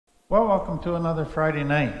Well, welcome to another Friday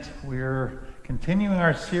night. We're continuing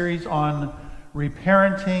our series on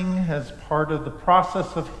reparenting as part of the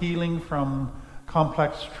process of healing from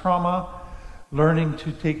complex trauma, learning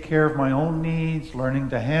to take care of my own needs,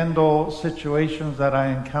 learning to handle situations that I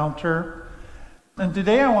encounter. And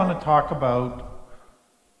today I want to talk about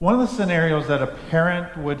one of the scenarios that a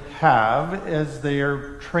parent would have as they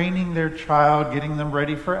are training their child, getting them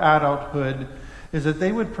ready for adulthood, is that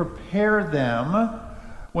they would prepare them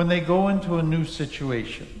when they go into a new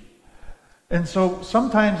situation. And so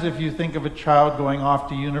sometimes if you think of a child going off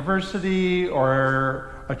to university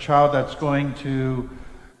or a child that's going to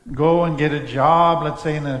go and get a job, let's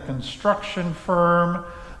say in a construction firm,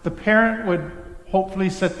 the parent would hopefully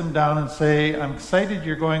sit them down and say, I'm excited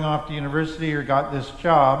you're going off to university or got this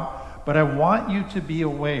job, but I want you to be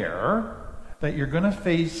aware that you're going to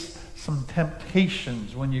face some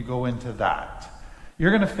temptations when you go into that.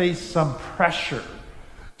 You're going to face some pressure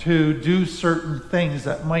to do certain things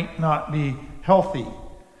that might not be healthy.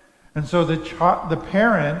 And so the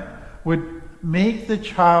parent would make the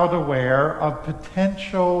child aware of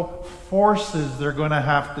potential forces they're going to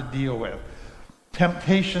have to deal with,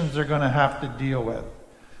 temptations they're going to have to deal with.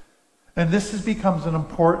 And this becomes an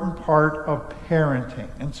important part of parenting.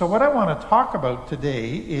 And so what I want to talk about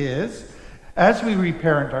today is, as we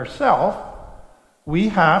reparent ourselves, we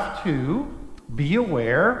have to be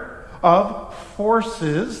aware of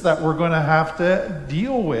forces that we're going to have to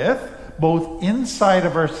deal with, both inside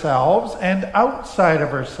of ourselves and outside of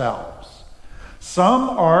ourselves. Some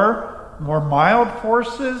are more mild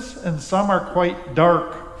forces and some are quite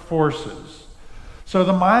dark forces. So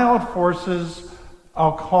the mild forces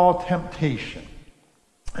I'll call temptation.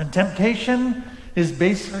 And temptation is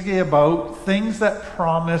basically about things that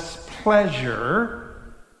promise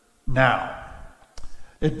pleasure now.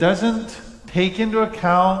 It doesn't take into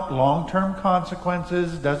account long-term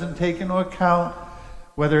consequences, doesn't take into account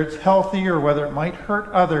whether it's healthy or whether it might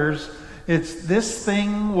hurt others. It's this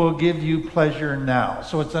thing will give you pleasure now.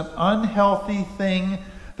 So it's an unhealthy thing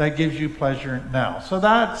that gives you pleasure now. So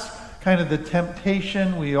that's kind of the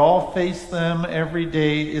temptation. We all face them every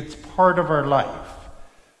day. It's part of our life.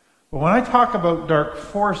 But when I talk about dark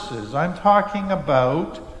forces, I'm talking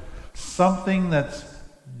about something that's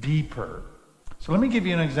deeper. So let me give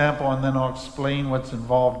you an example and then I'll explain what's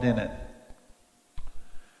involved in it.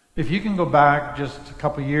 If you can go back just a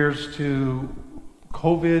couple years to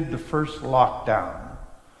COVID, the first lockdown.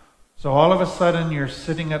 So all of a sudden you're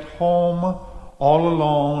sitting at home all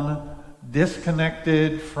alone,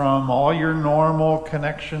 disconnected from all your normal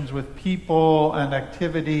connections with people and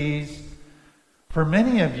activities. For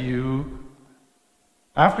many of you,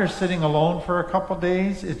 after sitting alone for a couple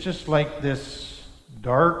days, it's just like this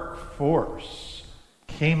dark force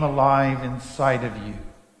came alive inside of you.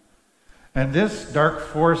 And this dark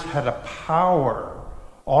force had a power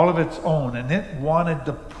all of its own, and it wanted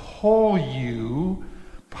to pull you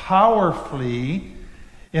powerfully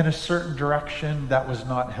in a certain direction that was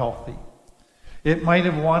not healthy. It might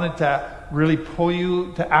have wanted to really pull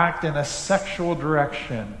you to act in a sexual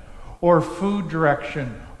direction, or food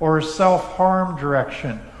direction, or a self-harm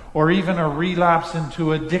direction, or even a relapse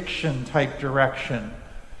into addiction type direction.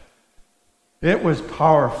 It was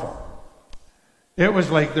powerful. It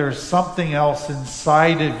was like there's something else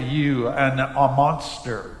inside of you, and a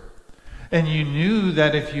monster. And you knew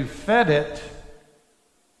that if you fed it,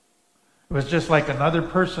 it was just like another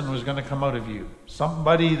person was going to come out of you.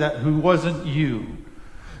 Somebody who wasn't you.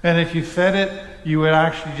 And if you fed it, you would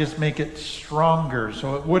actually just make it stronger.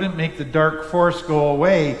 So it wouldn't make the dark force go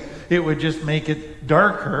away. It would just make it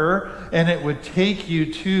darker, and it would take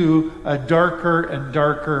you to a darker and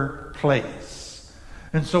darker place.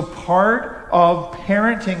 And so part of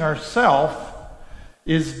parenting ourselves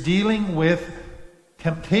is dealing with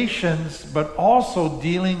temptations, but also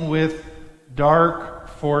dealing with dark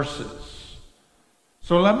forces.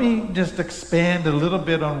 So let me just expand a little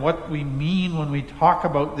bit on what we mean when we talk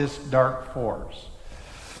about this dark force.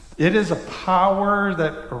 It is a power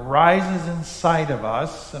that arises inside of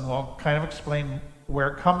us, and we'll kind of explain where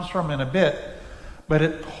it comes from in a bit, but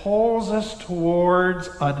it pulls us towards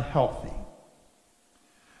unhealthy.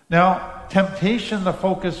 Now, temptation, the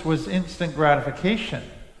focus was instant gratification.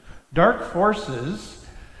 Dark forces,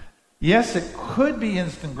 yes, it could be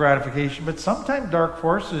instant gratification, but sometimes dark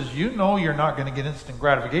forces, you know you're not going to get instant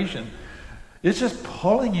gratification. It's just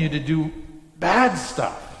pulling you to do bad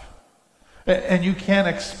stuff. And you can't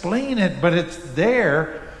explain it, but it's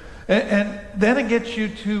there. And then it gets you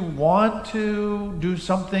to want to do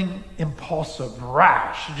something impulsive,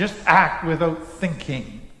 rash, just act without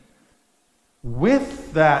thinking.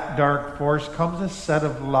 With that dark force comes a set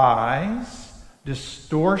of lies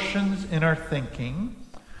distortions in our thinking.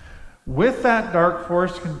 With that dark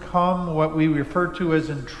force can come what we refer to as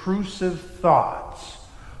intrusive thoughts.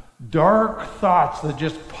 Dark thoughts that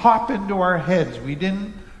just pop into our heads. We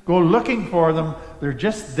didn't go looking for them. They're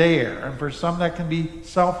just there. And for some that can be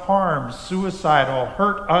self-harm, suicidal,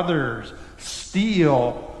 hurt others,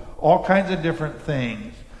 steal, all kinds of different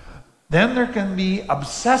things. Then there can be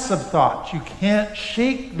obsessive thoughts. You can't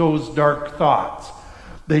shake those dark thoughts.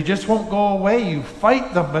 They just won't go away. You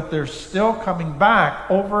fight them, but they're still coming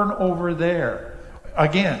back over and over there.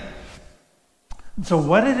 Again. So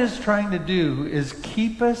what it is trying to do is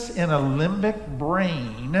keep us in a limbic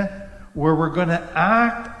brain where we're going to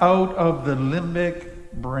act out of the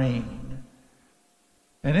limbic brain.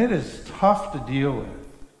 And it is tough to deal with.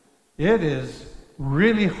 It is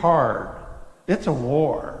really hard. It's a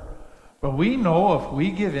war. But we know if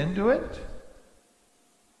we give into it,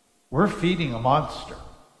 we're feeding a monster.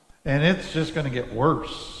 And it's just going to get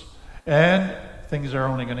worse. And things are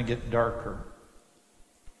only going to get darker.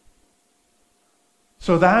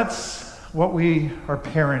 So that's what we are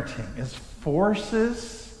parenting, is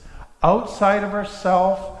forces outside of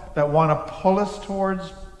ourselves that want to pull us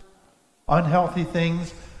towards unhealthy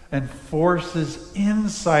things, and forces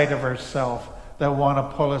inside of ourselves that want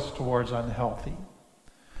to pull us towards unhealthy.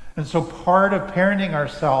 And so part of parenting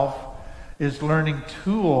ourselves is learning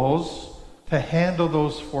tools to handle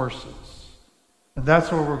those forces. And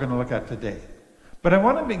that's what we're going to look at today. But I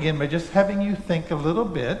want to begin by just having you think a little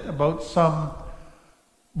bit about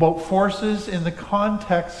forces in the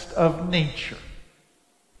context of nature.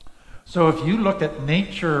 So if you look at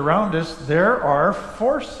nature around us, there are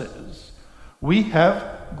forces. We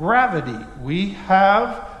have gravity. We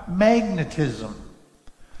have magnetism.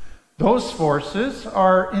 Those forces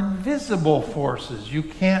are invisible forces. You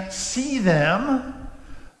can't see them,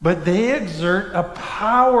 but they exert a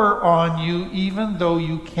power on you even though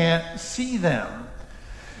you can't see them.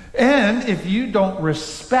 And if you don't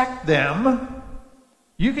respect them,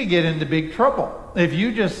 you could get into big trouble. If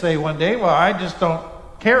you just say one day, well, I just don't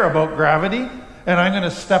care about gravity, and I'm going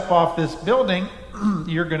to step off this building,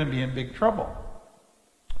 you're going to be in big trouble.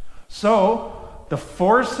 So, the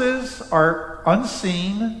forces are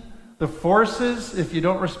unseen. The forces, if you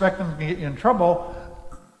don't respect them, can get you in trouble.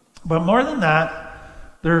 But more than that,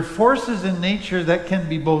 there are forces in nature that can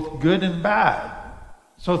be both good and bad.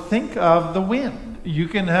 So think of the wind. You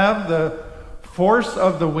can have the force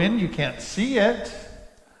of the wind. You can't see it,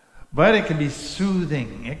 but it can be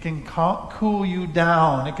soothing. It can cool you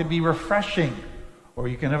down. It can be refreshing. Or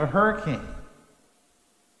you can have a hurricane,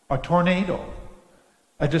 a tornado,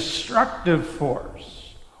 a destructive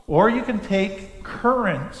force. Or you can take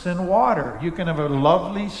currents in water. You can have a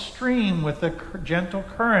lovely stream with a gentle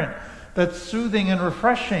current that's soothing and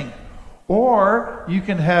refreshing. Or you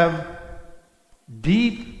can have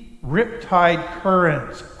deep riptide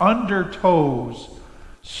currents, undertows,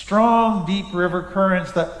 strong deep river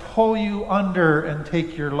currents that pull you under and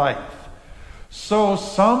take your life. So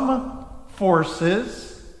some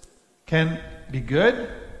forces can be good,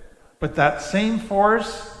 but that same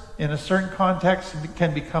force in a certain context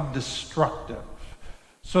can become destructive.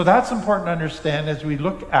 So that's important to understand as we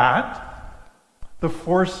look at the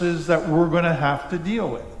forces that we're going to have to deal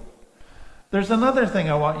with. There's another thing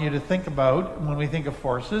I want you to think about when we think of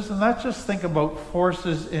forces, and that's just think about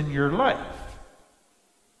forces in your life.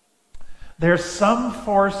 There's some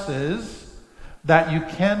forces that you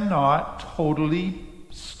cannot totally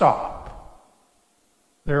stop.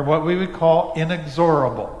 They're what we would call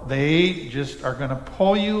inexorable. They just are going to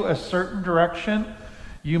pull you a certain direction.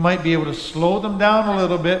 You might be able to slow them down a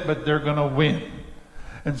little bit, but they're going to win.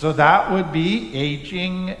 And so that would be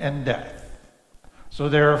aging and death. So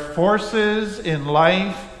there are forces in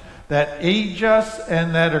life that age us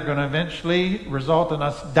and that are going to eventually result in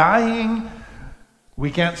us dying.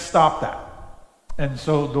 We can't stop that. And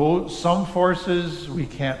so some forces we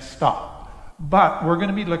can't stop. But we're going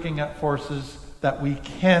to be looking at forces that we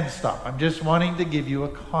can stop. I'm just wanting to give you a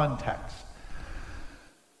context.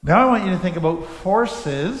 Now I want you to think about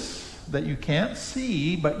forces that you can't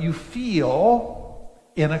see, but you feel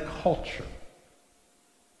in a culture.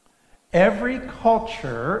 Every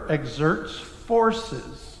culture exerts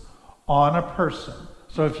forces on a person.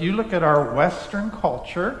 So if you look at our Western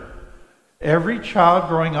culture, every child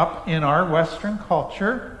growing up in our Western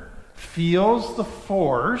culture feels the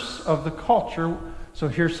force of the culture. So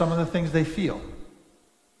here's some of the things they feel.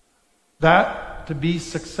 That to be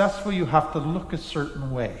successful, you have to look a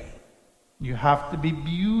certain way. You have to be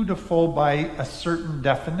beautiful by a certain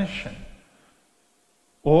definition.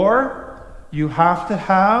 Or you have to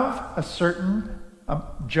have a certain a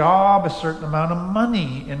job, a certain amount of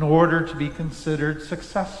money in order to be considered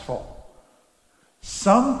successful.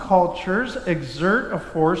 Some cultures exert a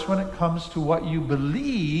force when it comes to what you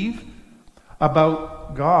believe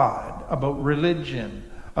about God, about religion,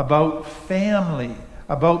 about family,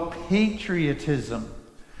 about patriotism.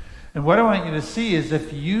 And what I want you to see is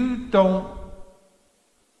if you don't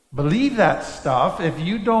believe that stuff, if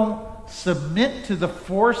you don't submit to the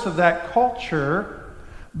force of that culture,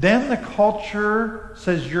 then the culture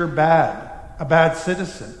says you're bad, a bad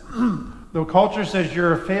citizen. The culture says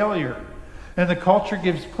you're a failure. And the culture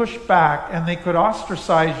gives pushback, and they could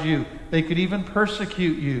ostracize you. They could even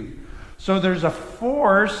persecute you. So there's a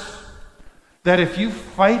force that if you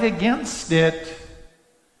fight against it,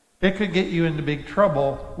 it could get you into big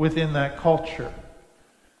trouble within that culture.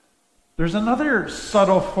 There's another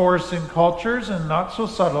subtle force in cultures, and not so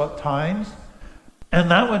subtle at times,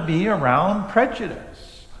 and that would be around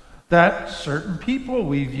prejudice. That certain people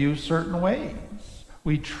we view certain ways.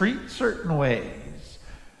 We treat certain ways.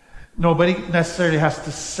 Nobody necessarily has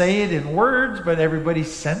to say it in words, but everybody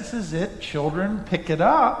senses it. Children pick it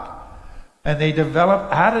up, and they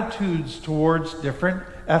develop attitudes towards different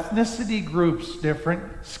ethnicity groups,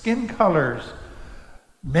 different skin colors,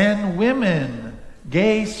 men, women,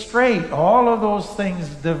 gay, straight, all of those things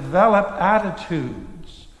develop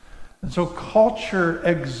attitudes. And so culture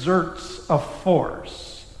exerts a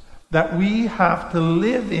force that we have to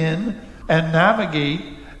live in and navigate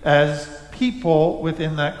as people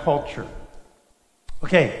within that culture.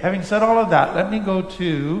 Okay, having said all of that, let me go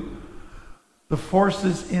to the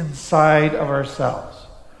forces inside of ourselves.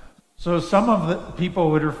 So some of the people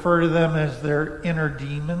would refer to them as their inner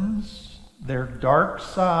demons, their dark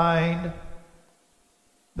side.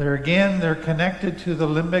 They're connected to the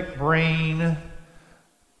limbic brain.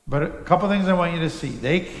 But a couple things I want you to see.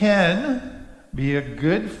 They can be a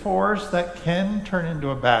good force that can turn into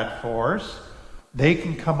a bad force. They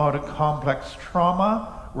can come out of complex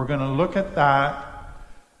trauma. We're going to look at that.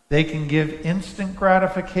 They can give instant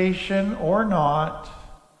gratification or not,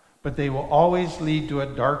 but they will always lead to a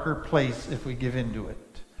darker place if we give into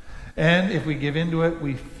it. And if we give into it,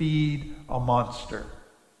 we feed a monster.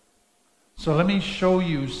 So let me show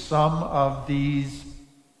you some of these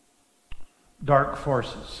dark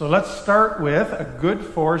forces. So let's start with a good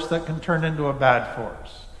force that can turn into a bad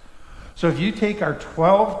force. So if you take our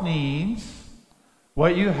 12 needs,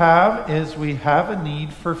 what you have is we have a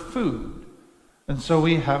need for food. And so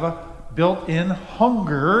we have a built-in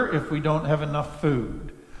hunger if we don't have enough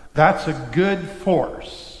food. That's a good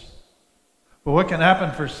force. But what can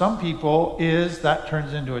happen for some people is that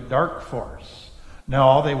turns into a dark force. Now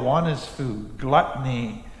all they want is food,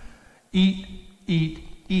 gluttony, eat, eat,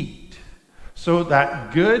 eat. So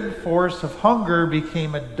that good force of hunger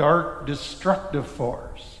became a dark, destructive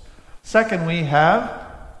force. Second, we have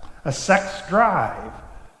a sex drive.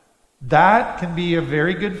 That can be a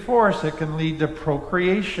very good force. It can lead to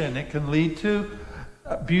procreation. It can lead to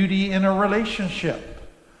beauty in a relationship.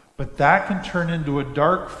 But that can turn into a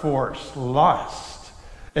dark force, lust.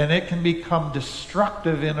 And it can become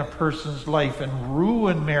destructive in a person's life and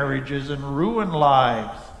ruin marriages and ruin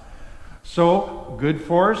lives. So, good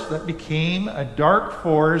force that became a dark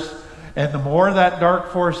force. And the more that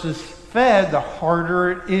dark force is fed, the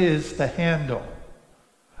harder it is to handle.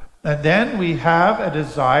 And then we have a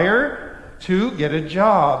desire to get a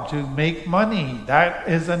job, to make money. That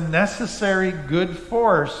is a necessary good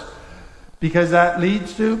force because that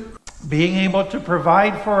leads to being able to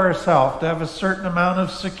provide for ourselves, to have a certain amount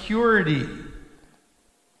of security.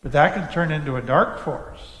 But that can turn into a dark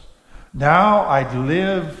force. Now I'd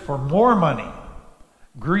live for more money.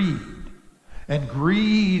 Greed. And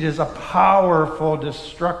greed is a powerful,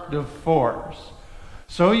 destructive force.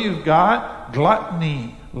 So you've got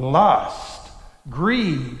gluttony, lust,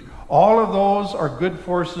 greed. All of those are good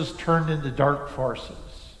forces turned into dark forces.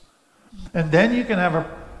 And then you can have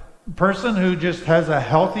a person who just has a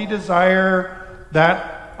healthy desire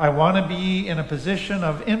that I want to be in a position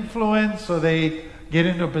of influence, so they get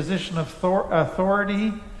into a position of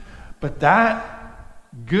authority. But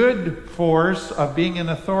that good force of being in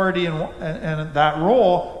authority and that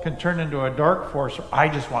role can turn into a dark force. I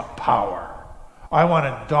just want power. I want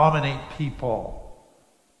to dominate people.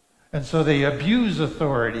 And so they abuse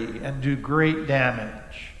authority and do great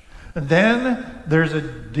damage. And then there's a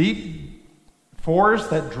deep force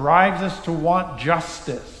that drives us to want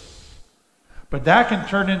justice. But that can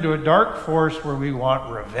turn into a dark force where we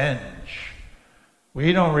want revenge.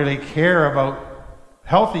 We don't really care about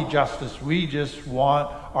healthy justice. We just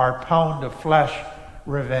want our pound of flesh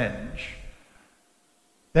revenge.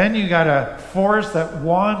 Then you got a force that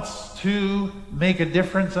wants to make a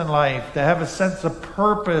difference in life, to have a sense of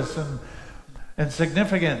purpose and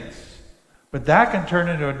significance. But that can turn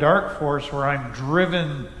into a dark force where I'm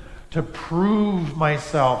driven to prove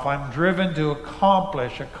myself. I'm driven to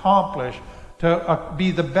accomplish, to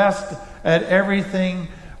be the best at everything,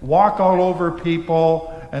 walk all over people,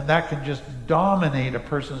 and that can just dominate a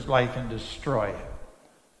person's life and destroy it.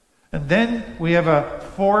 And then we have a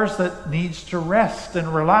force that needs to rest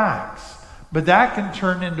and relax. But that can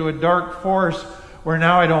turn into a dark force where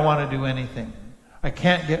now I don't want to do anything. I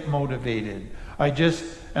can't get motivated. I just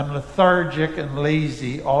am lethargic and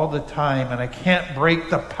lazy all the time, and I can't break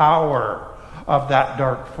the power of that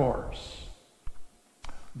dark force.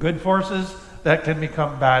 Good forces that can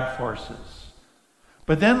become bad forces.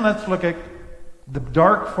 But then let's look at the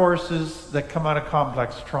dark forces that come out of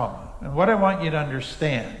complex trauma. And what I want you to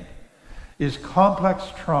understand is complex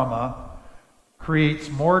trauma creates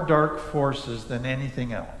more dark forces than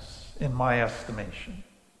anything else, in my estimation.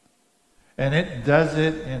 And it does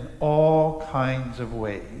it in all kinds of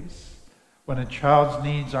ways. When a child's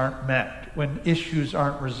needs aren't met, when issues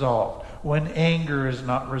aren't resolved, when anger is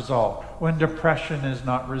not resolved, when depression is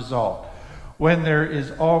not resolved, when there is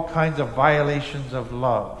all kinds of violations of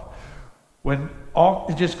love,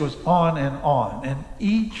 it just goes on. And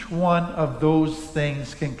each one of those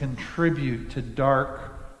things can contribute to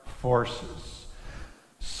dark forces.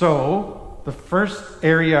 So, the first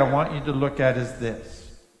area I want you to look at is this.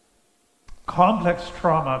 Complex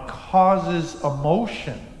trauma causes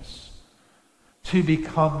emotions to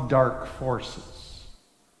become dark forces.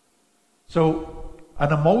 So,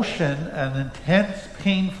 an emotion, an intense,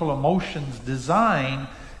 painful emotion's design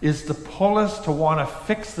is to pull us to want to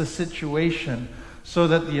fix the situation so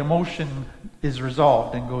that the emotion is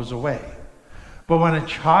resolved and goes away. But when a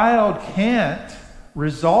child can't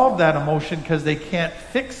resolve that emotion because they can't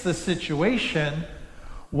fix the situation,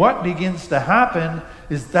 what begins to happen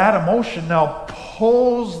is that emotion now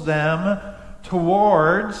pulls them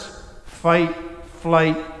towards fight,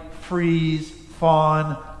 flight, freeze,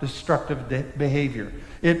 fawn, destructive behavior.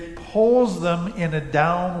 It pulls them in a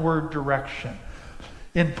downward direction.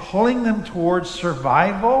 In pulling them towards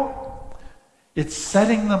survival, it's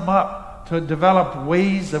setting them up to develop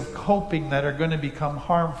ways of coping that are going to become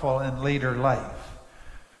harmful in later life.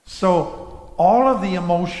 So all of the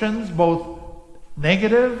emotions, both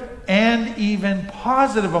negative and even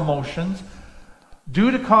positive emotions,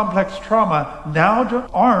 due to complex trauma, now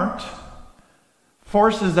aren't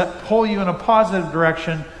forces that pull you in a positive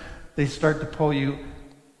direction. They start to pull you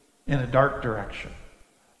in a dark direction.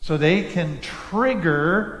 So they can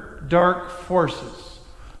trigger dark forces.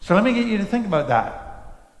 So let me get you to think about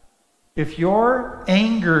that. If your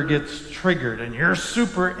anger gets triggered and you're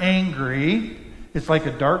super angry, it's like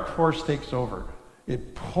a dark force takes over.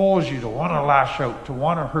 It pulls you to want to lash out, to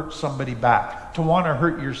want to hurt somebody back, to want to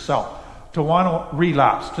hurt yourself, to want to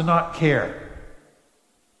relapse, to not care.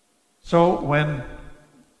 So when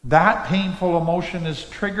that painful emotion is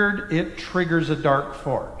triggered, it triggers a dark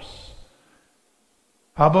force.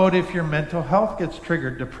 How about if your mental health gets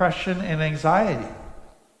triggered, depression and anxiety?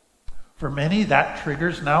 For many, that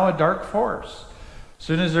triggers now a dark force. As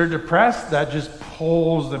soon as they're depressed, that just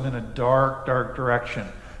pulls them in a dark, dark direction.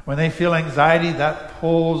 When they feel anxiety, that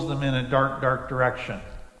pulls them in a dark, dark direction.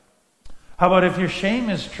 How about if your shame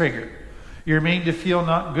is triggered? You're made to feel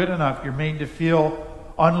not good enough. You're made to feel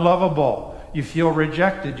unlovable. You feel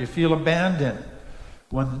rejected. You feel abandoned.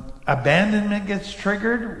 When abandonment gets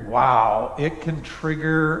triggered, wow, it can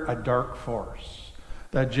trigger a dark force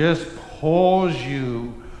that just pulls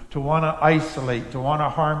you to want to isolate, to want to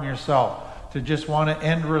harm yourself, to just want to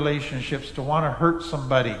end relationships, to want to hurt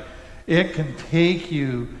somebody. It can take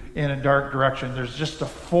you in a dark direction. There's just a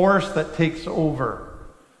force that takes over.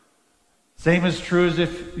 Same is true as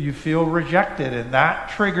if you feel rejected, and that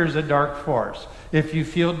triggers a dark force. If you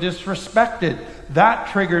feel disrespected,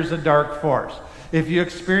 that triggers a dark force. If you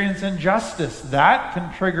experience injustice, that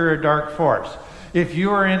can trigger a dark force. If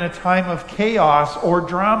you are in a time of chaos or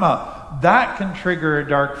drama, that can trigger a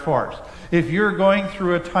dark force. If you're going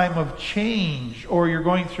through a time of change, or you're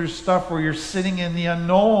going through stuff where you're sitting in the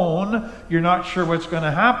unknown, you're not sure what's going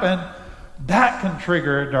to happen, that can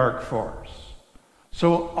trigger a dark force.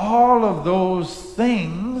 So all of those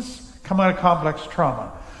things come out of complex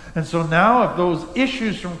trauma. And so now if those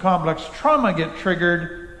issues from complex trauma get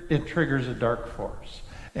triggered, it triggers a dark force.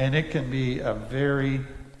 And it can be a very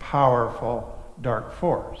powerful dark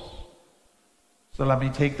force. So let me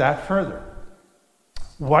take that further.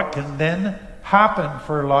 What can then happen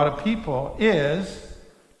for a lot of people is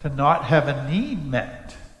to not have a need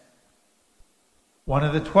met. One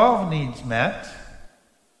of the 12 needs met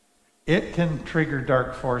it can trigger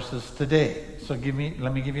dark forces today. So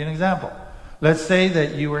let me give you an example. Let's say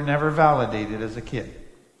that you were never validated as a kid.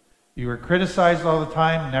 You were criticized all the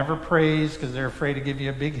time, never praised because they're afraid to give you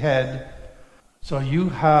a big head. So you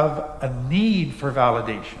have a need for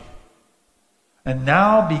validation. And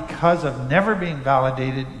now, because of never being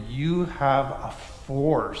validated, you have a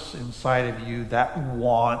force inside of you that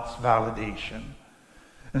wants validation.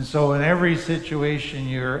 And so in every situation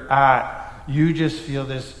you're at, you just feel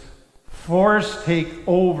this force take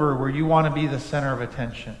over where you want to be the center of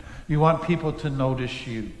attention. You want people to notice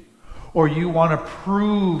you. Or you want to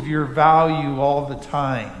prove your value all the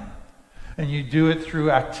time. And you do it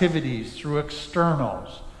through activities, through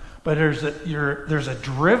externals. But there's a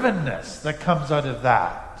drivenness that comes out of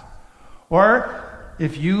that. Or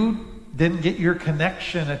if you didn't get your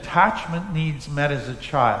connection, attachment needs met as a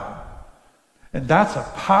child. And that's a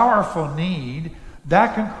powerful need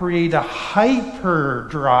that can create a hyper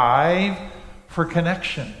drive for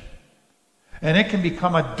connection. And it can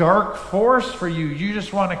become a dark force for you. You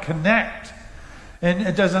just want to connect. And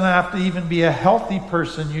it doesn't have to even be a healthy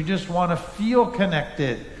person. You just want to feel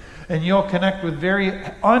connected. And you'll connect with very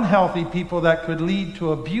unhealthy people that could lead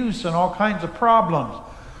to abuse and all kinds of problems.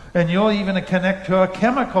 And you'll even connect to a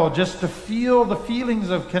chemical just to feel the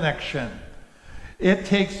feelings of connection. It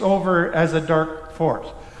takes over as a dark force.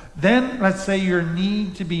 Then, let's say your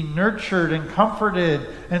need to be nurtured and comforted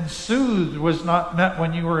and soothed was not met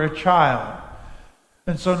when you were a child.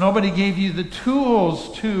 And so nobody gave you the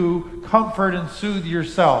tools to comfort and soothe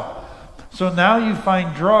yourself. So now you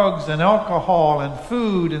find drugs and alcohol and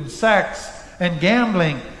food and sex and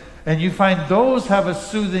gambling, and you find those have a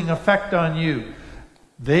soothing effect on you.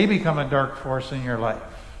 They become a dark force in your life.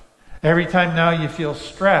 Every time now you feel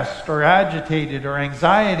stressed or agitated or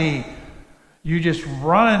anxiety, you just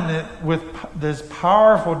run with this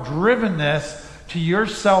powerful drivenness to your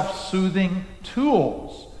self-soothing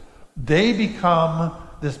tools. They become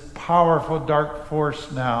this powerful dark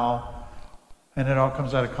force now. And it all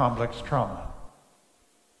comes out of complex trauma.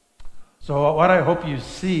 So what I hope you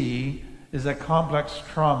see is that complex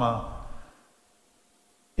trauma,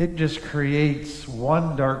 it just creates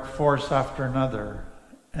one dark force after another.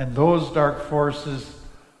 And those dark forces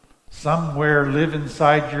somewhere live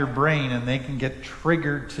inside your brain, and they can get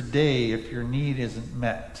triggered today if your need isn't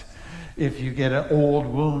met. If you get an old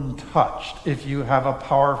wound touched, if you have a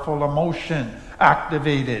powerful emotion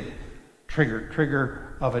activated,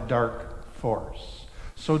 trigger of a dark force.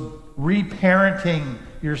 So reparenting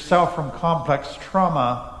yourself from complex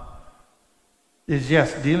trauma is,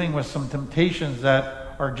 yes, dealing with some temptations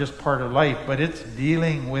that are just part of life, but it's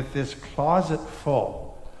dealing with this closet full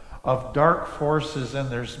of dark forces, and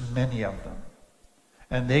there's many of them.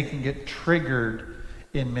 And they can get triggered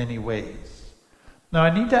in many ways. Now, I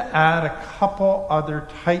need to add a couple other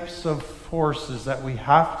types of forces that we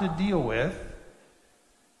have to deal with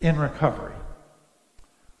in recovery.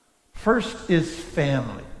 First is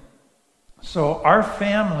family. So our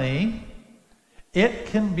family, it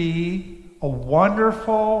can be a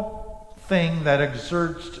wonderful thing that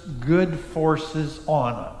exerts good forces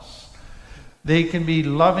on us. They can be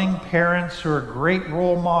loving parents who are great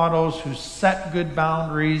role models, who set good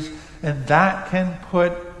boundaries, and that can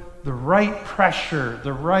put the right pressure,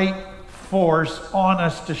 the right force on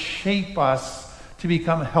us to shape us to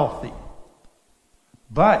become healthy.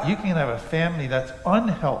 But you can have a family that's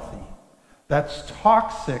unhealthy, that's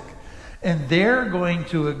toxic, and they're going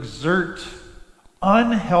to exert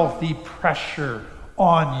unhealthy pressure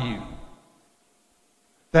on you.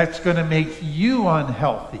 That's going to make you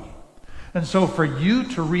unhealthy. And so for you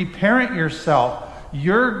to reparent yourself,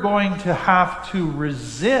 you're going to have to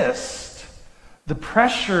resist the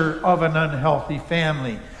pressure of an unhealthy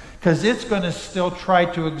family, because it's going to still try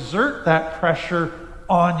to exert that pressure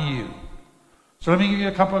on you. So let me give you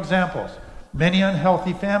a couple examples. Many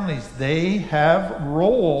unhealthy families, they have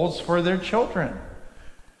roles for their children.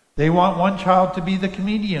 They want one child to be the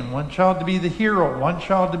comedian, one child to be the hero, one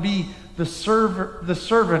child to be the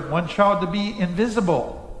servant, one child to be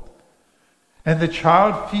invisible. And the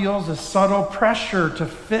child feels a subtle pressure to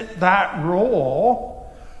fit that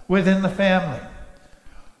role within the family.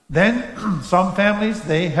 Then some families,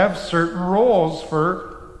 they have certain roles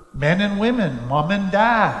for men and women, mom and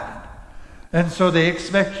dad. And so they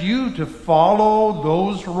expect you to follow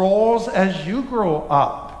those roles as you grow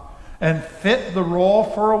up and fit the role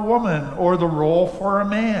for a woman or the role for a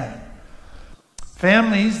man.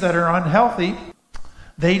 Families that are unhealthy,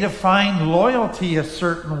 they define loyalty a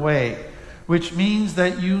certain way, which means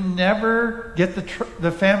that you never get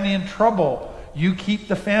the family in trouble. You keep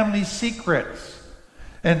the family secrets.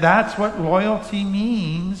 And that's what loyalty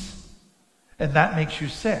means, and that makes you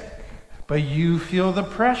sick. but you feel the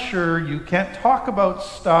pressure. You can't talk about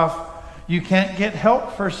stuff. You can't get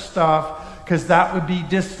help for stuff because that would be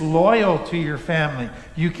disloyal to your family.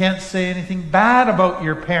 You can't say anything bad about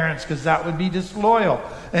your parents because that would be disloyal.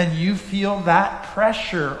 And you feel that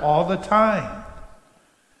pressure all the time.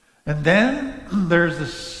 And then there's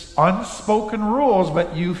this unspoken rules,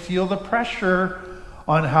 but you feel the pressure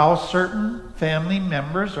on how certain family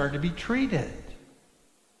members are to be treated.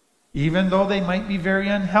 Even though they might be very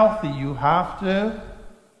unhealthy, you have to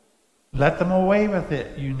let them away with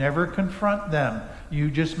it. You never confront them. You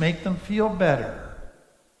just make them feel better.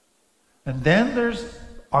 And then there's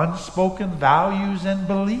unspoken values and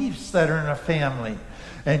beliefs that are in a family.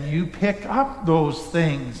 And you pick up those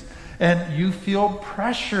things and you feel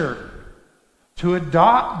pressure to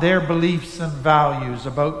adopt their beliefs and values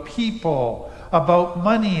about people, about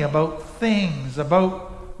money, about things,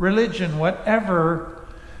 about religion, whatever.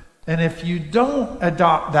 And if you don't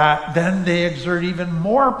adopt that, then they exert even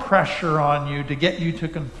more pressure on you to get you to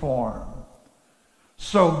conform.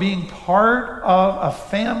 So being part of a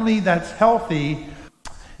family that's healthy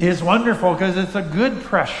is wonderful because it's a good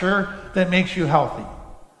pressure that makes you healthy.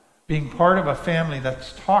 Being part of a family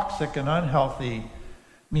that's toxic and unhealthy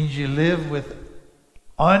means you live with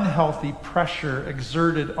unhealthy pressure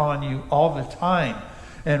exerted on you all the time.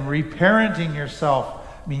 And reparenting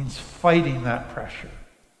yourself means fighting that pressure.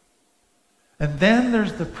 And then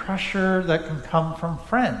there's the pressure that can come from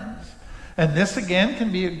friends. And this again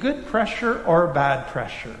can be a good pressure or a bad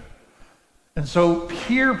pressure. And so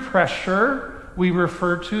peer pressure we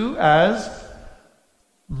refer to as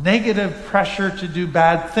negative pressure to do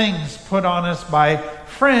bad things put on us by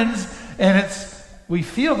friends. And we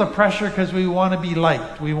feel the pressure because we want to be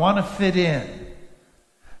liked. We want to fit in.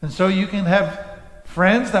 And so you can have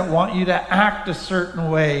friends that want you to act a certain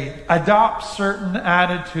way, adopt certain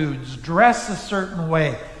attitudes, dress a certain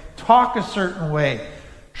way, talk a certain way,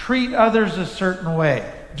 treat others a certain way,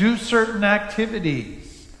 do certain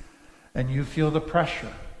activities. And you feel the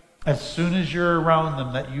pressure as soon as you're around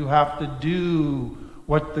them that you have to do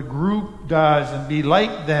what the group does and be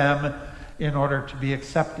like them in order to be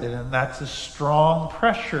accepted. And that's a strong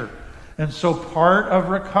pressure. And so part of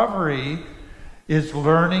recovery is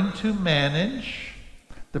learning to manage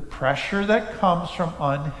the pressure that comes from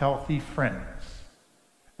unhealthy friends.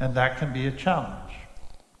 And that can be a challenge.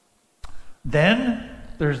 Then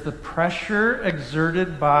there's the pressure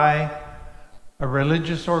exerted by a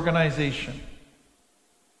religious organization.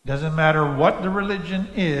 Doesn't matter what the religion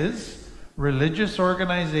is, religious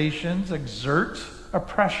organizations exert a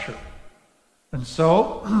pressure. And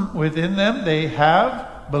so within them they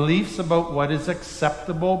have beliefs about what is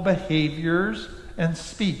acceptable behaviors and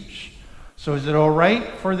speech. So is it all right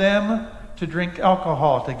for them to drink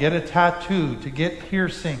alcohol, to get a tattoo, to get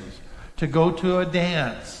piercings, to go to a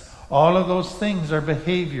dance? All of those things are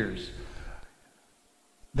behaviors.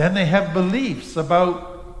 Then they have beliefs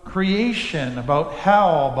about creation, about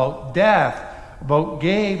hell, about death, about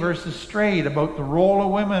gay versus straight, about the role of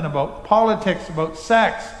women, about politics, about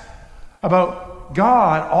sex, about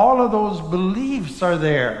God. All of those beliefs are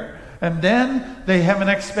there. And then they have an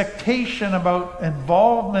expectation about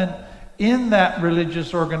involvement in that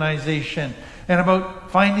religious organization and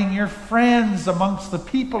about finding your friends amongst the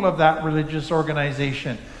people of that religious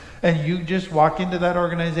organization. And you just walk into that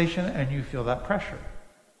organization and you feel that pressure.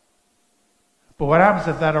 But what happens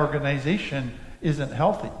if that organization isn't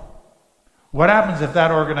healthy? What happens if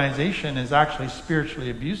that organization is actually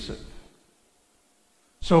spiritually abusive?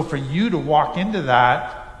 So for you to walk into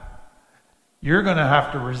that, you're going to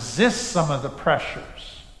have to resist some of the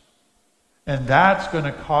pressures. And that's going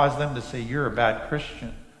to cause them to say, you're a bad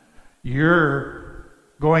Christian. You're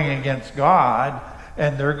going against God.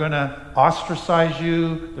 And they're going to ostracize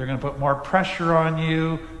you. They're going to put more pressure on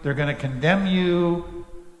you. They're going to condemn you.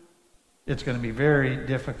 It's going to be very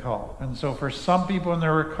difficult. And so for some people in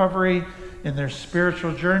their recovery, in their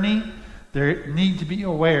spiritual journey, they need to be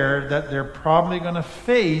aware that they're probably going to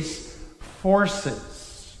face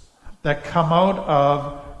forces that come out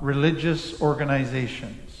of religious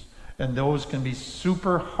organizations. And those can be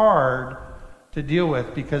super hard to deal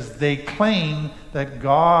with because they claim that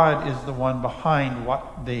God is the one behind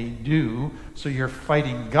what they do. So you're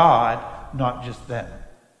fighting God, not just them.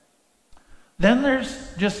 Then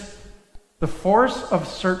there's just the force of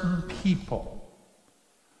certain people.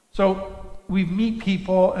 So we meet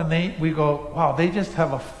people and we go, wow, they just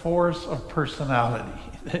have a force of personality.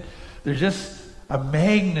 There's just a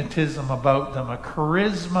magnetism about them, a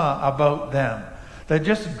charisma about them that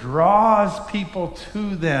just draws people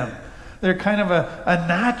to them. They're kind of a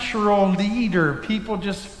natural leader. People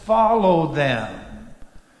just follow them.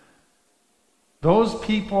 Those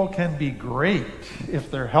people can be great if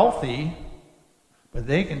they're healthy, but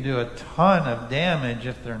they can do a ton of damage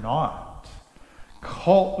if they're not.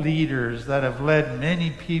 Cult leaders that have led many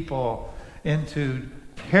people into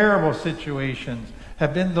terrible situations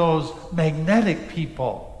have been those magnetic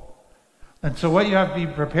people. And so what you have to be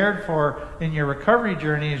prepared for in your recovery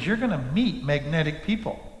journey is you're going to meet magnetic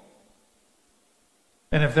people.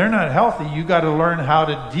 And if they're not healthy, you got to learn how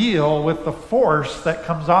to deal with the force that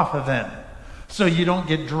comes off of them so you don't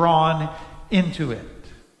get drawn into it.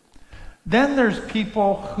 Then there's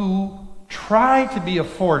people who try to be a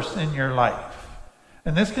force in your life.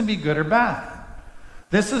 And this can be good or bad.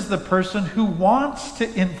 This is the person who wants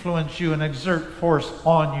to influence you and exert force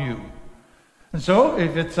on you. And so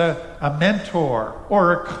if it's a mentor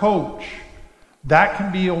or a coach, that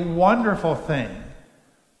can be a wonderful thing.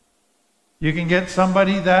 You can get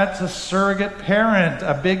somebody that's a surrogate parent,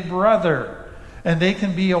 a big brother, and they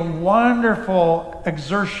can be a wonderful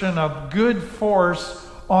exertion of good force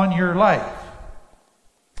on your life.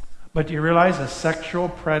 But do you realize a sexual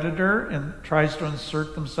predator tries to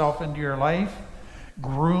insert themselves into your life,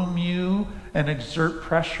 groom you, and exert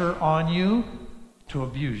pressure on you to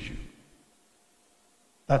abuse you?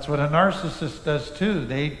 That's what a narcissist does too.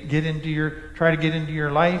 They try to get into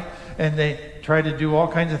your life, and they try to do all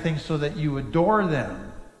kinds of things so that you adore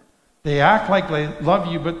them. They act like they love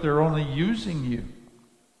you, but they're only using you.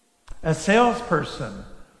 A salesperson,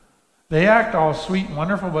 they act all sweet and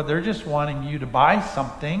wonderful, but they're just wanting you to buy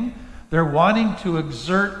something. They're wanting to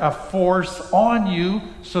exert a force on you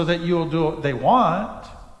so that you'll do what they want.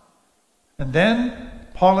 And then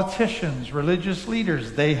politicians, religious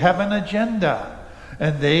leaders, they have an agenda.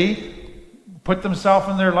 And they put themselves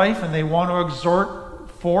in their life and they want to exert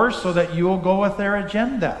force so that you will go with their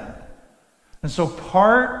agenda. And so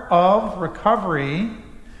part of recovery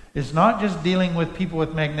is not just dealing with people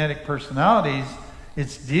with magnetic personalities.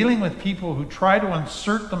 It's dealing with people who try to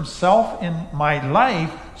insert themselves in my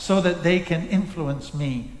life so that they can influence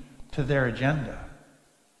me to their agenda.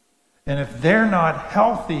 And if they're not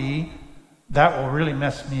healthy, that will really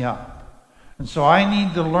mess me up. And so I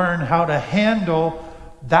need to learn how to handle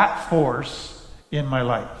that force in my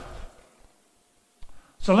life.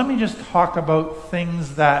 So let me just talk about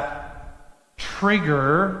things that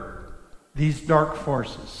trigger these dark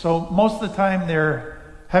forces. So most of the time they're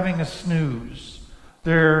having a snooze.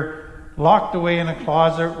 They're locked away in a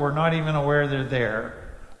closet. We're not even aware they're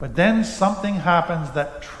there. But then something happens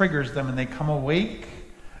that triggers them and they come awake,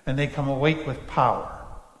 and they come awake with power.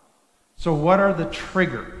 So what are the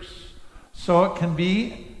triggers? So it can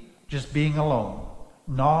be just being alone,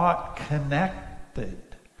 not connected.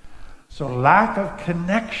 So lack of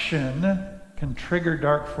connection can trigger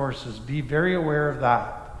dark forces. Be very aware of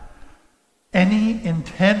that. Any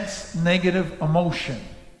intense negative emotion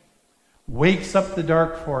wakes up the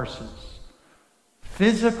dark forces.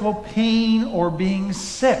 Physical pain or being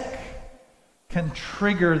sick can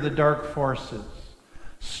trigger the dark forces.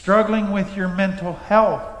 Struggling with your mental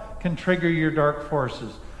health can trigger your dark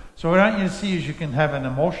forces. So what I want you to see is you can have an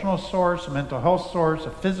emotional source, a mental health source,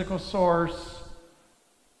 a physical source,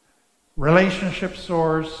 relationship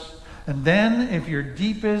source, and then if your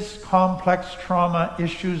deepest complex trauma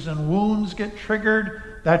issues and wounds get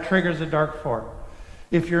triggered, that triggers a dark force.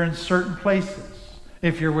 If you're in certain places,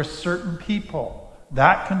 if you're with certain people,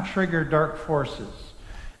 that can trigger dark forces.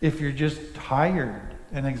 If you're just tired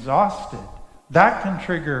and exhausted, that can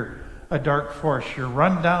trigger a dark force. You're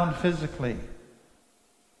run down physically.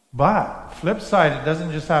 But, flip side, it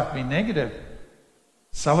doesn't just have to be negative.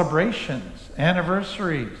 Celebrations,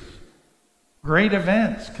 anniversaries, great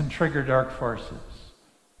events can trigger dark forces.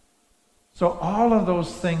 So all of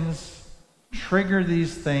those things trigger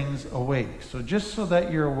these things awake. So just so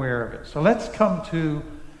that you're aware of it. So let's come to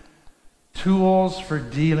tools for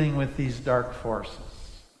dealing with these dark forces.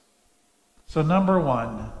 So number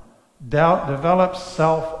one, develop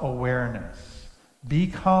self-awareness.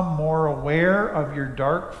 Become more aware of your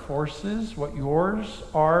dark forces, what yours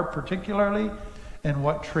are particularly, and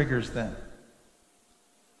what triggers them.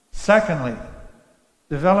 Secondly,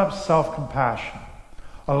 develop self-compassion.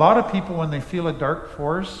 A lot of people, when they feel a dark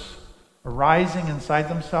force arising inside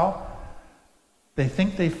themselves, they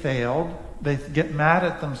think they failed. They get mad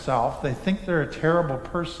at themselves. They think they're a terrible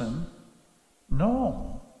person.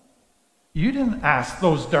 No. You didn't ask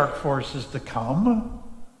those dark forces to come.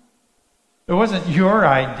 It wasn't your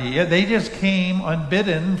idea. They just came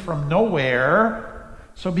unbidden from nowhere.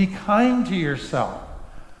 So be kind to yourself.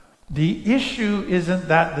 The issue isn't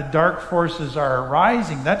that the dark forces are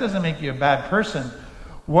arising. That doesn't make you a bad person.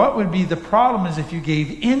 What would be the problem is if you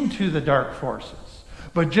gave into the dark forces.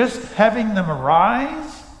 But just having them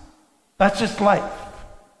arise, That's just life.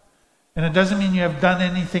 And it doesn't mean you have done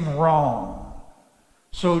anything wrong.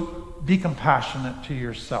 So be compassionate to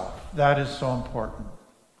yourself. That is so important.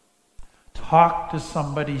 Talk to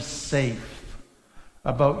somebody safe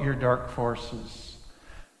about your dark forces.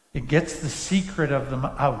 It gets the secret of them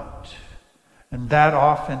out. And that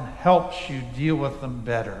often helps you deal with them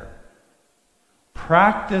better.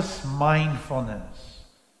 Practice mindfulness.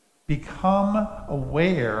 Become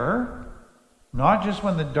aware, not just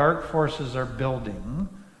when the dark forces are building,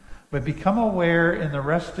 but become aware in the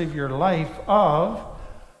rest of your life of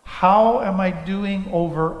how am I doing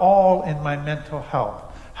overall in my mental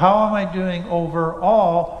health? How am I doing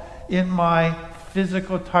overall in my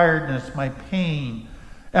physical tiredness, my pain?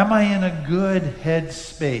 Am I in a good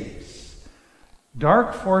headspace?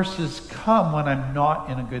 Dark forces come when I'm not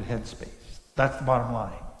in a good headspace. That's the bottom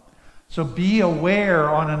line. So be aware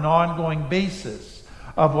on an ongoing basis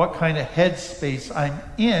of what kind of headspace I'm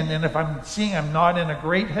in. And if I'm seeing I'm not in a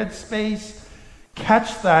great headspace,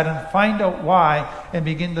 catch that and find out why and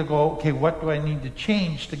begin to go, okay, what do I need to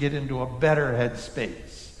change to get into a better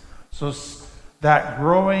headspace? So that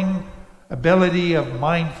growing ability of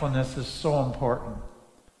mindfulness is so important.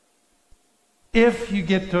 If you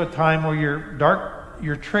get to a time where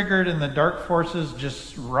you're triggered and the dark forces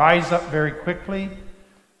just rise up very quickly,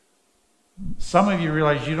 some of you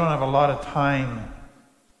realize you don't have a lot of time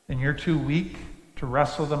and you're too weak to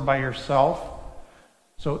wrestle them by yourself.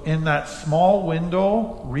 So in that small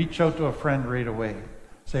window, reach out to a friend right away.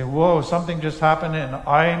 Say, whoa, something just happened and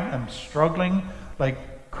I am struggling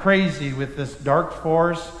like crazy with this dark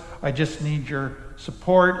force. I just need your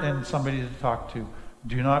support and somebody to talk to.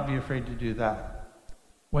 Do not be afraid to do that.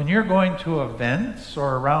 When you're going to events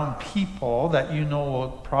or around people that you know will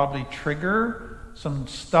probably trigger some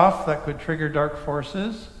stuff that could trigger dark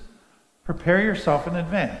forces, prepare yourself in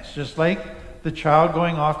advance. Just like the child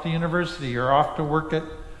going off to university or off to work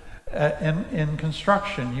in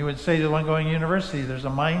construction. You would say to one going to university, there's a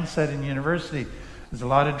mindset in university. There's a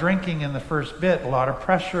lot of drinking in the first bit, a lot of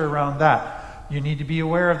pressure around that. You need to be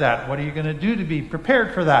aware of that. What are you going to do to be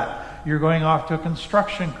prepared for that? You're going off to a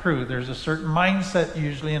construction crew. There's a certain mindset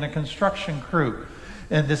usually in a construction crew.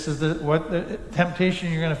 And this is what the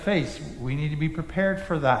temptation you're going to face. We need to be prepared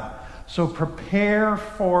for that. So prepare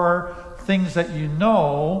for things that you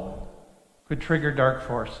know could trigger dark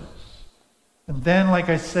forces. And then, like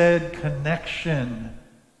I said, connection.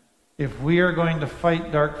 If we are going to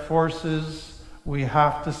fight dark forces, we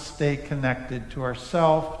have to stay connected to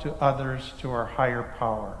ourselves, to others, to our higher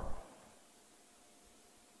power.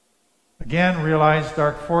 Again, realize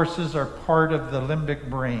dark forces are part of the limbic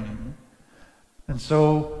brain. And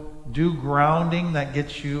so do grounding that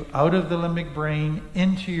gets you out of the limbic brain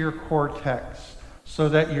into your cortex so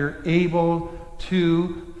that you're able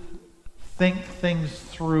to think things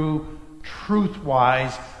through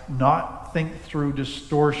truth-wise, not think through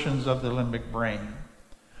distortions of the limbic brain.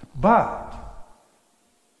 But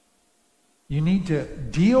you need to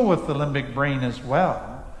deal with the limbic brain as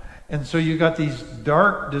well. And so you got these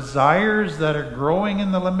dark desires that are growing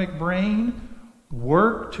in the limbic brain.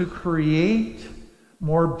 Work to create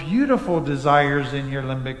more beautiful desires in your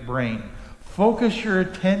limbic brain. Focus your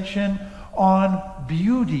attention on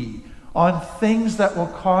beauty, on things that will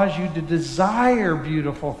cause you to desire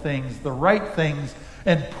beautiful things, the right things,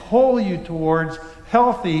 and pull you towards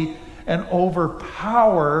healthy and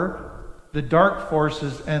overpower the dark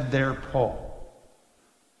forces and their pull.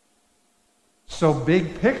 So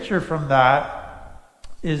big picture from that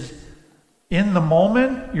is, in the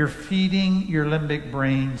moment, you're feeding your limbic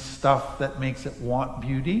brain stuff that makes it want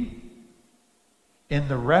beauty. In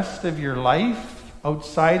the rest of your life,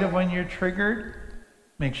 outside of when you're triggered,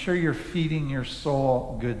 make sure you're feeding your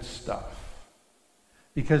soul good stuff.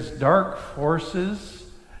 Because dark forces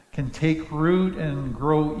can take root and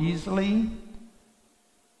grow easily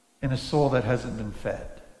in a soul that hasn't been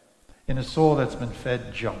fed. In a soul that's been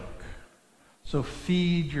fed junk. So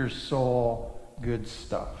feed your soul good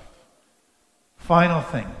stuff. Final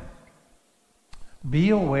thing.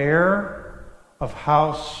 Be aware of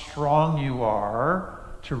how strong you are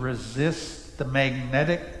to resist the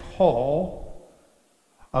magnetic pull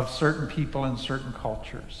of certain people in certain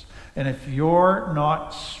cultures. And if you're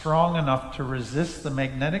not strong enough to resist the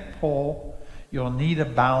magnetic pull, you'll need a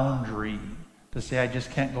boundary to say, I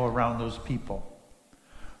just can't go around those people.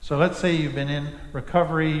 So let's say you've been in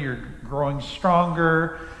recovery, you're growing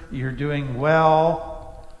stronger, you're doing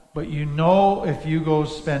well, but you know if you go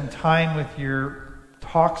spend time with your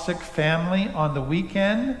toxic family on the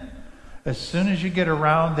weekend, as soon as you get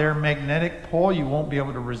around their magnetic pull, you won't be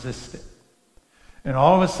able to resist it. And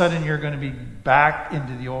all of a sudden you're going to be back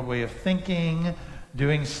into the old way of thinking,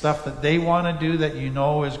 doing stuff that they want to do that you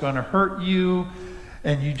know is going to hurt you,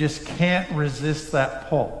 and you just can't resist that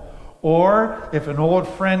pull. Or if an old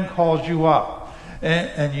friend calls you up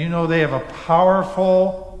and you know they have a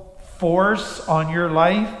powerful force on your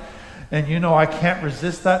life, and you know I can't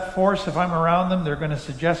resist that force. If I'm around them, they're going to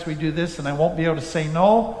suggest we do this and I won't be able to say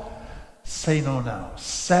no. Say no now.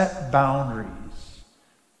 Set boundaries.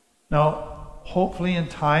 Now, hopefully in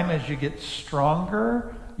time, as you get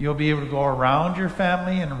stronger, you'll be able to go around your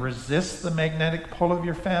family and resist the magnetic pull of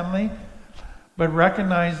your family. But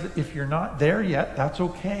recognize that if you're not there yet, that's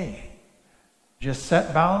okay. Just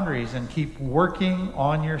set boundaries and keep working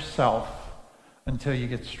on yourself until you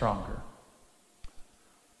get stronger.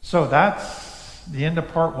 So that's the end of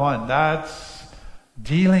part one. That's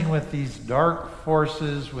dealing with these dark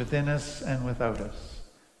forces within us and without us.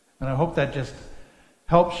 And I hope that just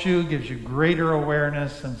helps you, gives you greater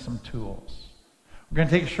awareness and some tools. We're going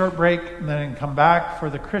to take a short break and then come back for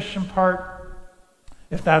the Christian part.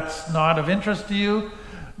 If that's not of interest to you,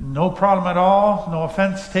 no problem at all. No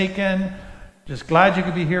offense taken. Just glad you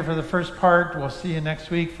could be here for the first part. We'll see you next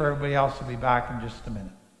week. For everybody else, we'll be back in just a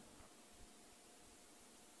minute.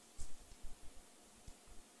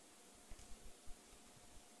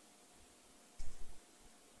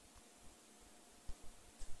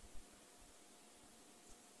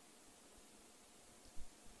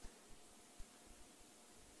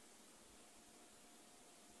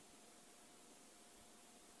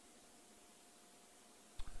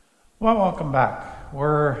 Well, welcome back.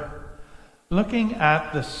 We're looking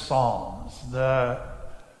at the Psalms, the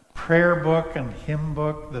prayer book and hymn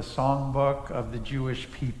book, the song book of the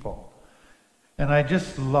Jewish people. And I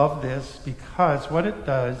just love this because what it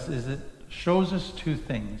does is it shows us two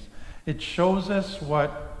things. It shows us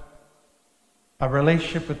what a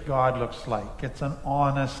relationship with God looks like. It's an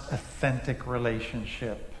honest, authentic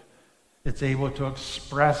relationship. It's able to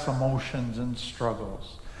express emotions and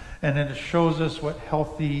struggles. And it shows us what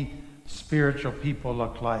healthy spiritual people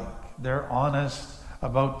look like. They're honest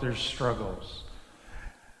about their struggles.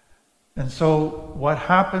 And so what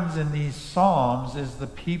happens in these Psalms is the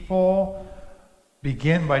people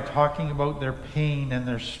begin by talking about their pain and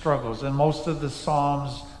their struggles. And most of the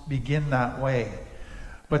Psalms begin that way.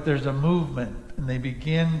 But there's a movement, and they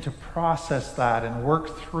begin to process that and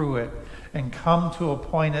work through it and come to a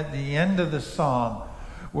point at the end of the Psalm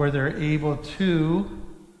where they're able to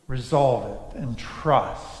resolve it and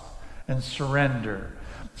trust and surrender.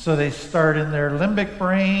 So they start in their limbic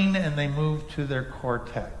brain and they move to their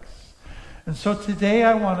cortex. And so today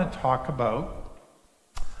I want to talk about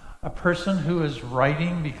a person who is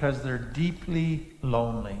writing because they're deeply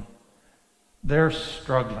lonely. They're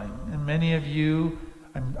struggling. And many of you,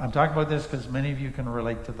 I'm talking about this because many of you can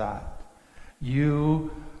relate to that.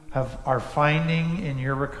 You are finding in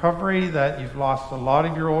your recovery that you've lost a lot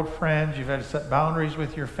of your old friends. You've had to set boundaries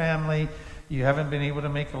with your family. You haven't been able to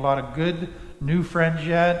make a lot of good new friends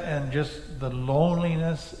yet, and just the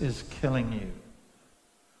loneliness is killing you.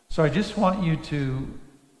 So I just want you to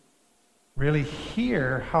really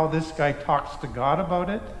hear how this guy talks to God about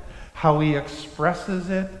it, how he expresses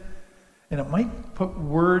it, and it might put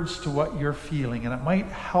words to what you're feeling, and it might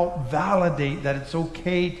help validate that it's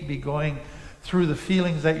okay to be going through the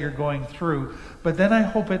feelings that you're going through. But then I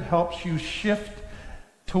hope it helps you shift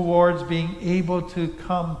towards being able to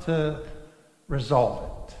come to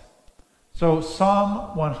resolve it. So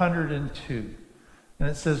Psalm 102, and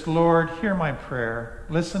it says, Lord, hear my prayer,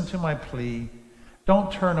 listen to my plea,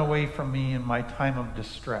 don't turn away from me in my time of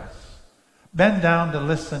distress. Bend down to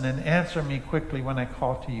listen and answer me quickly when I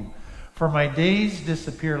call to you. For my days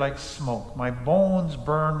disappear like smoke, my bones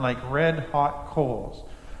burn like red hot coals.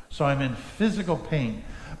 So I'm in physical pain.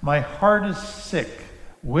 My heart is sick,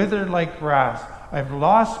 withered like grass. I've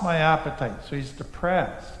lost my appetite. So he's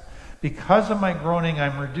depressed. Because of my groaning,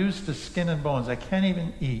 I'm reduced to skin and bones. I can't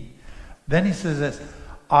even eat. Then he says this,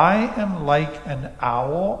 I am like an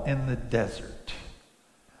owl in the desert,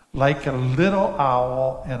 like a little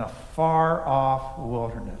owl in a far-off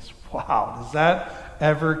wilderness. Wow, does that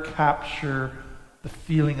ever capture the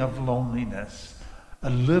feeling of loneliness? A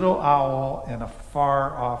little owl in a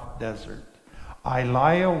far-off desert. I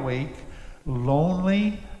lie awake,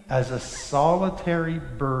 lonely as a solitary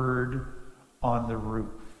bird on the roof.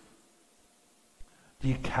 Do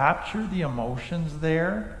you capture the emotions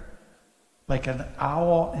there? Like an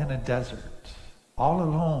owl in a desert, all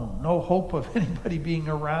alone, no hope of anybody being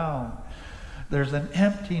around. There's an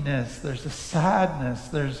emptiness, there's a sadness,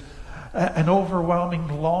 there's an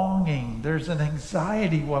overwhelming longing, there's an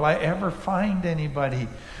anxiety, will I ever find anybody?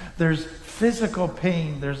 There's physical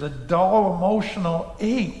pain, there's a dull emotional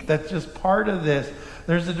ache that's just part of this.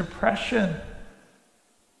 There's a depression.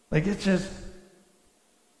 Like it's just,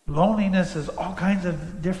 loneliness is all kinds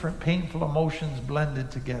of different painful emotions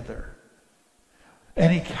blended together.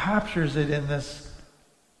 And he captures it in this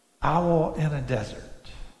owl in a desert.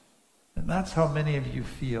 And that's how many of you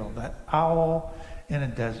feel, that owl in a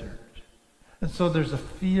desert. And so there's a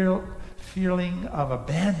feeling of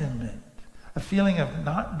abandonment, a feeling of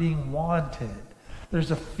not being wanted.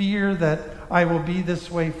 There's a fear that I will be this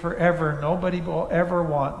way forever. Nobody will ever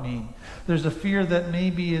want me. There's a fear that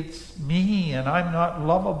maybe it's me and I'm not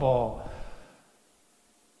lovable.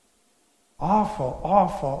 Awful,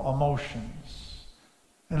 awful emotions.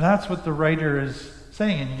 And that's what the writer is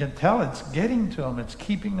saying. And you can tell it's getting to him. It's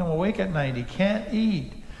keeping him awake at night. He can't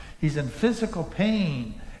eat. He's in physical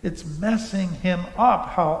pain. It's messing him up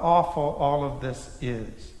how awful all of this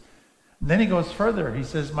is. And then he goes further. He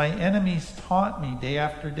says, my enemies taunt me day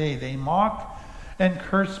after day. They mock and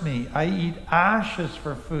curse me. I eat ashes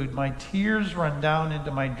for food. My tears run down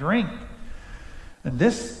into my drink. And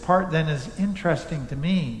this part then is interesting to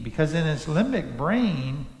me because in his limbic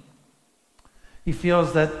brain, he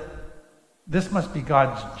feels that this must be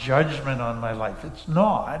God's judgment on my life. It's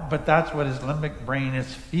not, but that's what his limbic brain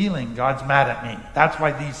is feeling. God's mad at me. That's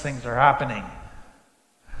why these things are happening.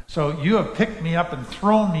 So you have picked me up and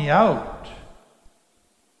thrown me out.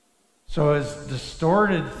 So his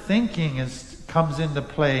distorted thinking comes into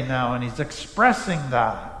play now, and he's expressing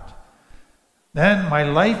that. Then my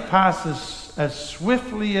life passes as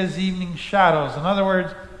swiftly as evening shadows. In other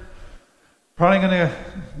words, probably going to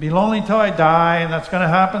be lonely till I die, and that's going to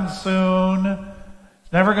happen soon.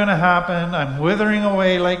 It's never going to happen. I'm withering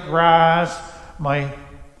away like grass.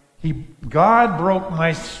 God broke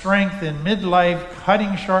my strength in midlife,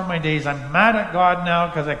 cutting short my days. I'm mad at God now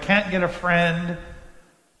because I can't get a friend.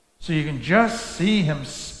 So you can just see him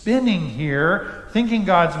spinning here, thinking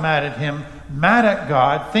God's mad at him, mad at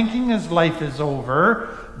God, thinking his life is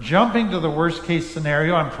over, jumping to the worst case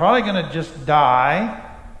scenario. I'm probably going to just die.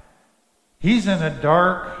 He's in a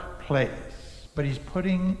dark place, but he's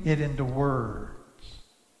putting it into words.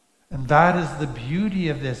 And that is the beauty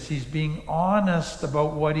of this. He's being honest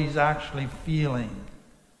about what he's actually feeling.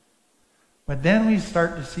 But then we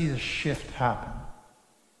start to see the shift happen.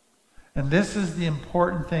 And this is the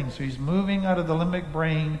important thing. So he's moving out of the limbic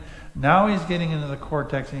brain. Now he's getting into the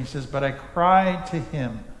cortex, and he says, but I cried to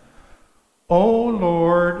him, O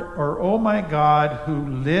Lord, or O my God, who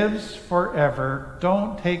lives forever,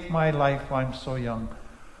 don't take my life while I'm so young.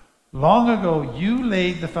 Long ago, you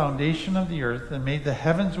laid the foundation of the earth and made the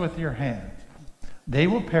heavens with your hands. They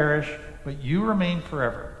will perish, but you remain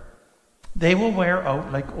forever. They will wear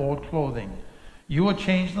out like old clothing. You will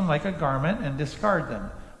change them like a garment and discard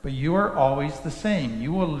them. But you are always the same.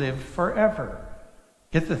 You will live forever.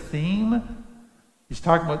 Get the theme? He's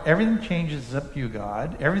talking about everything changes except you,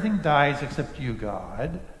 God. Everything dies except you,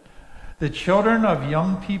 God. The children of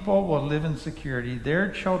young people will live in security. Their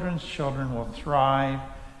children's children will thrive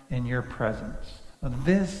in your presence. Now,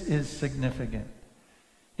 this is significant.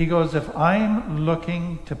 He goes, if I'm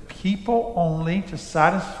looking to people only to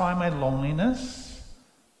satisfy my loneliness,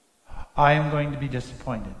 I am going to be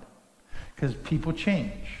disappointed. Because people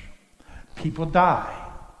change. People die.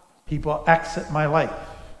 People exit my life.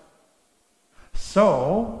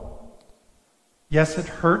 So, yes, it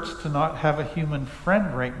hurts to not have a human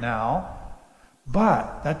friend right now,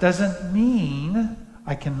 but that doesn't mean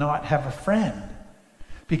I cannot have a friend.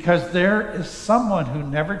 Because there is someone who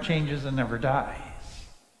never changes and never dies.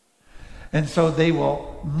 And so they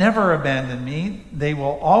will never abandon me. They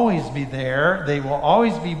will always be there. They will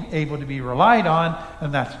always be able to be relied on,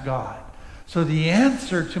 and that's God. So the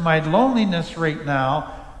answer to my loneliness right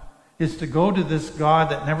now is to go to this God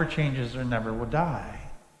that never changes or never will die.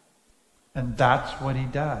 And that's what he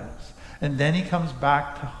does. And then he comes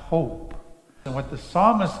back to hope. And what the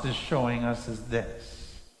psalmist is showing us is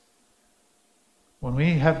this. When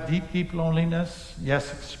we have deep, deep loneliness,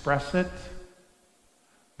 yes, express it,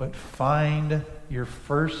 but find your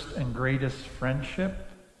first and greatest friendship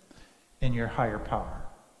in your higher power.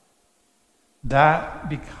 That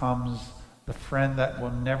becomes the friend that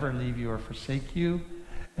will never leave you or forsake you,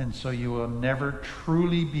 and so you will never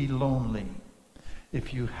truly be lonely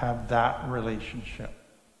if you have that relationship.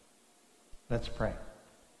 Let's pray.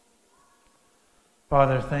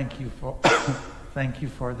 Father, thank you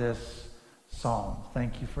for this psalm.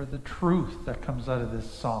 Thank you for the truth that comes out of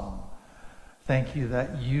this psalm. Thank you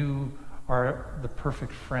that you are the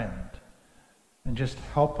perfect friend. And just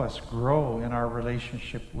help us grow in our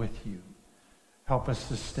relationship with you. Help us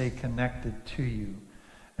to stay connected to you.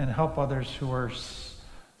 And help others who are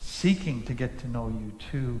seeking to get to know you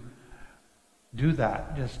to do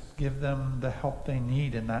that. Just give them the help they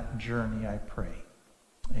need in that journey, I pray.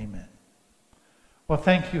 Amen. Well,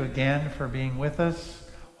 thank you again for being with us.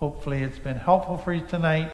 Hopefully it's been helpful for you tonight.